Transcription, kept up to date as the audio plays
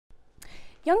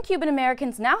Young Cuban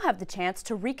Americans now have the chance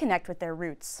to reconnect with their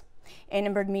roots.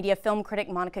 Annenberg Media film critic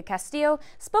Castillo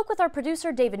spoke with our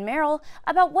producer David Merrell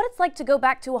about what it's like to go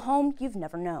back to a home you've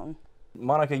never known.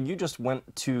 Monica, you just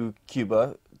went to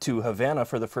Cuba, to Havana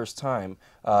for the first time,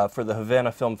 for the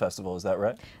Havana Film Festival, is that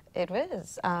right? It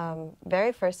was.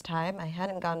 Very first time. I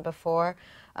hadn't gone before.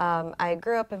 I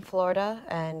grew up in Florida,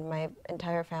 and my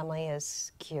entire family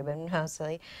is Cuban,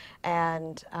 mostly.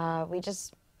 And we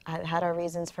just had our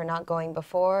reasons for not going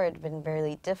before. It had been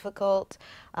very difficult.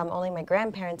 Only my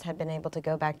grandparents had been able to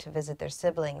go back to visit their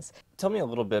siblings. Tell me a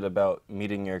little bit about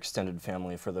meeting your extended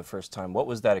family for the first time. What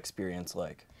was that experience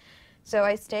like? So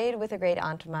I stayed with a great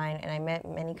aunt of mine, and I met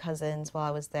many cousins while I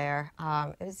was there.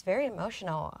 It was very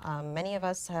emotional. Many of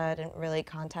us hadn't really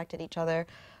contacted each other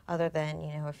than,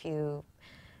 a few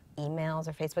emails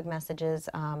or Facebook messages.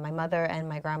 My mother and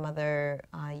my grandmother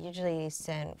usually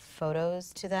sent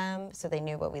photos to them so they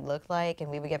knew what we looked like,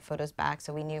 and we would get photos back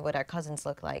so we knew what our cousins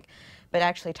looked like. But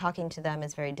actually talking to them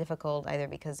is very difficult, either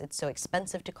because it's so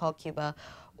expensive to call Cuba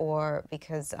or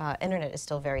because internet is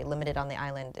still very limited on the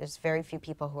island. There's very few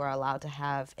people who are allowed to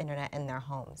have internet in their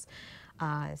homes.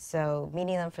 So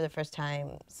meeting them for the first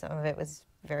time, some of it was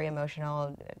very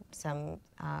emotional.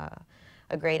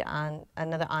 A great aunt,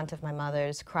 another aunt of my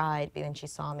mother's, cried when she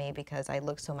saw me because I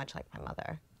looked so much like my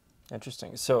mother.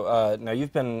 Interesting. So now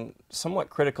you've been somewhat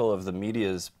critical of the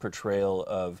media's portrayal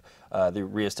of the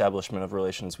reestablishment of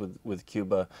relations with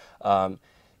Cuba,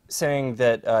 saying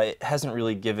that it hasn't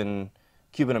really given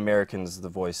Cuban-Americans the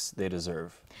voice they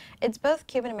deserve. It's both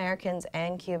Cuban-Americans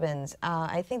and Cubans.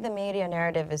 I think the media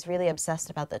narrative is really obsessed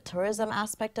about the tourism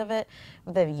aspect of it,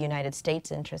 the United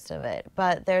States interest of it.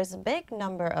 But there's a big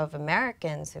number of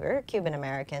Americans who are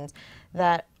Cuban-Americans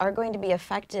that are going to be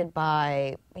affected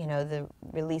by, the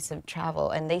release of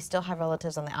travel, and they still have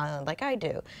relatives on the island like I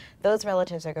do. Those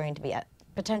relatives are going to be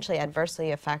potentially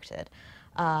adversely affected.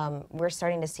 We're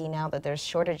starting to see now that there's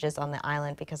shortages on the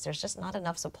island because there's just not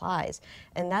enough supplies,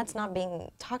 and that's not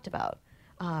being talked about.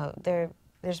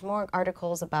 There's more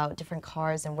articles about different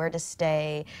cars and where to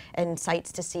stay and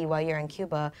sites to see while you're in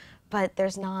Cuba, but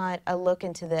there's not a look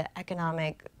into the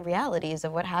economic realities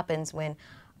of what happens when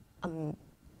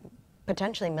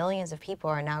potentially millions of people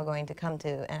are now going to come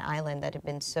to an island that had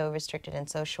been so restricted and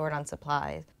so short on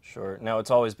supplies. Sure. Now,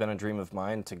 it's always been a dream of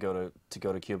mine to go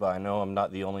to Cuba. I know I'm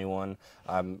not the only one.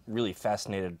 I'm really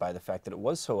fascinated by the fact that it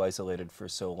was so isolated for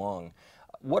so long.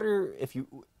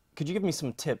 Could you give me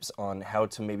some tips on how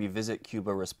to maybe visit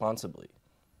Cuba responsibly?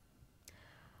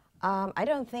 I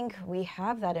don't think we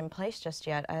have that in place just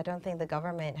yet. I don't think the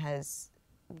government has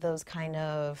those kind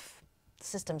of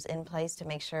systems in place to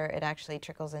make sure it actually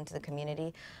trickles into the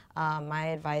community. My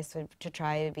advice would to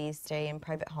try to be stay in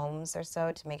private homes or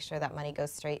so to make sure that money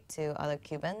goes straight to other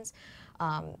Cubans.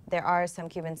 There are some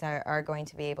Cubans that are going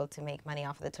to be able to make money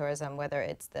off of the tourism, whether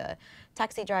it's the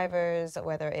taxi drivers,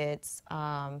 whether it's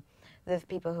the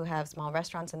people who have small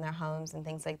restaurants in their homes and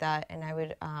things like that. And I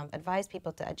would advise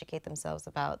people to educate themselves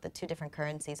about the two different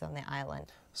currencies on the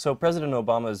island. So President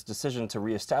Obama's decision to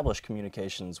reestablish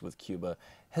communications with Cuba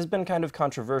has been kind of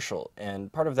controversial,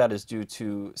 and part of that is due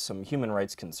to some human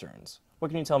rights concerns. What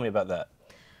can you tell me about that?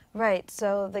 Right,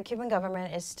 so the Cuban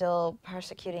government is still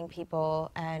persecuting people,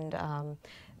 and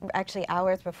actually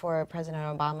hours before President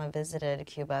Obama visited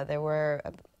Cuba,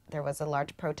 there was a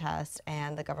large protest,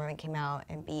 and the government came out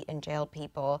and beat and jailed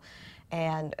people.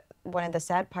 And one of the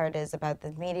sad part is about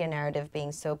the media narrative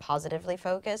being so positively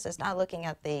focused. It's not looking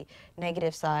at the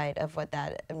negative side of what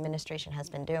that administration has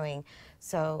been doing.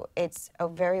 So it's a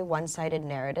very one-sided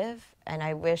narrative, and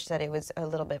I wish that it was a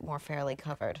little bit more fairly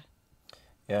covered.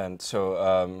 Yeah, and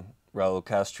so Raul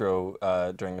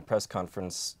Castro, during the press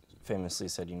conference, famously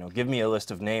said, give me a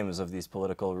list of names of these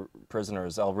political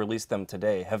prisoners. I'll release them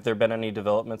today. Have there been any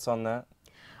developments on that?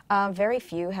 Very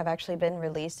few have actually been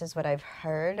released is what I've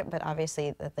heard, but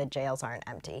obviously the jails aren't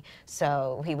empty,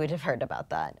 so we would have heard about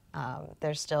that.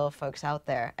 There's still folks out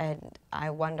there, and I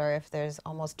wonder if there's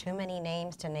almost too many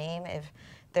names to name, if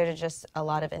there's just a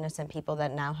lot of innocent people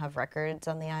that now have records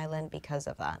on the island because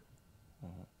of that.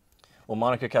 Mm-hmm.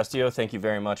 Well, Castillo, thank you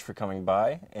very much for coming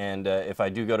by, and if I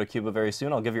do go to Cuba very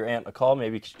soon, I'll give your aunt a call.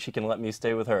 Maybe she can let me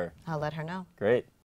stay with her. I'll let her know. Great.